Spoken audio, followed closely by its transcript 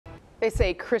They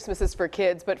say Christmas is for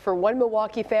kids, but for one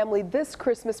Milwaukee family, this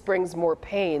Christmas brings more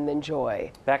pain than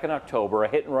joy. Back in October, a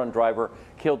hit-and-run driver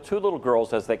killed two little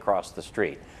girls as they crossed the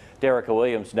street. Derica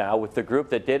Williams now with the group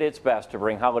that did its best to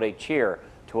bring holiday cheer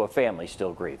to a family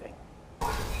still grieving.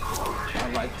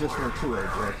 I like this one too,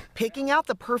 AJ. Picking out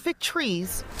the perfect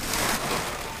trees,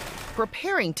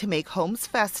 preparing to make homes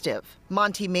festive.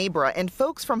 Monty Mabra and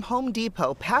folks from Home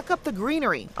Depot pack up the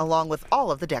greenery along with all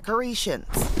of the decorations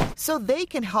so they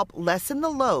can help lessen the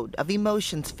load of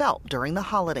emotions felt during the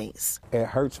holidays. It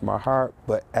hurts my heart,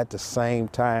 but at the same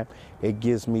time, it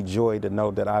gives me joy to know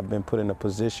that I've been put in a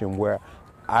position where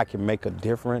I can make a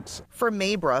difference. For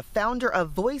Mabra, founder of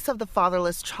Voice of the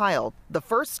Fatherless Child, the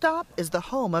first stop is the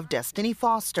home of Destiny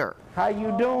Foster. How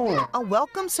you doing? A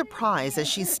welcome surprise as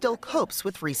she still copes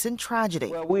with recent tragedy.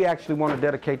 Well, we actually want to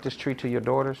dedicate this tree to your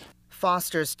daughters.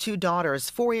 Foster's two daughters,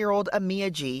 4-year-old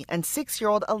Amia G and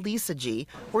 6-year-old Elisa G,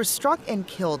 were struck and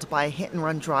killed by a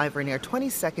hit-and-run driver near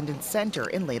 22nd and Center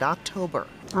in late October.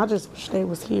 I just wish they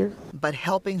was here. But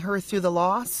helping her through the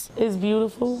loss is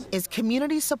beautiful. Is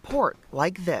community support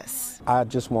like this. I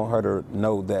just want her to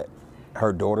know that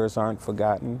her daughters aren't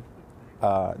forgotten,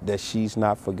 that she's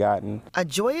not forgotten. A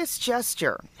joyous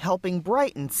gesture helping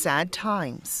brighten sad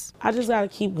times. I just gotta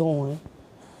keep going.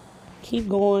 Keep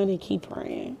going and keep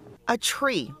praying. A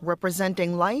tree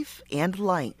representing life and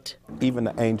light. Even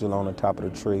the angel on the top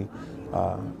of the tree,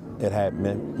 it had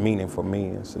meaning for me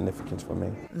and significance for me.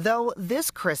 Though this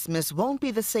Christmas won't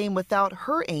be the same without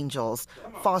her angels,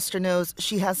 Foster knows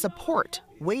she has support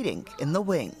waiting in the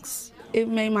wings. It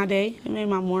made my day. It made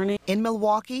my morning. In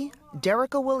Milwaukee,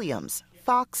 Derica Williams,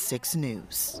 Fox 6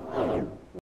 News.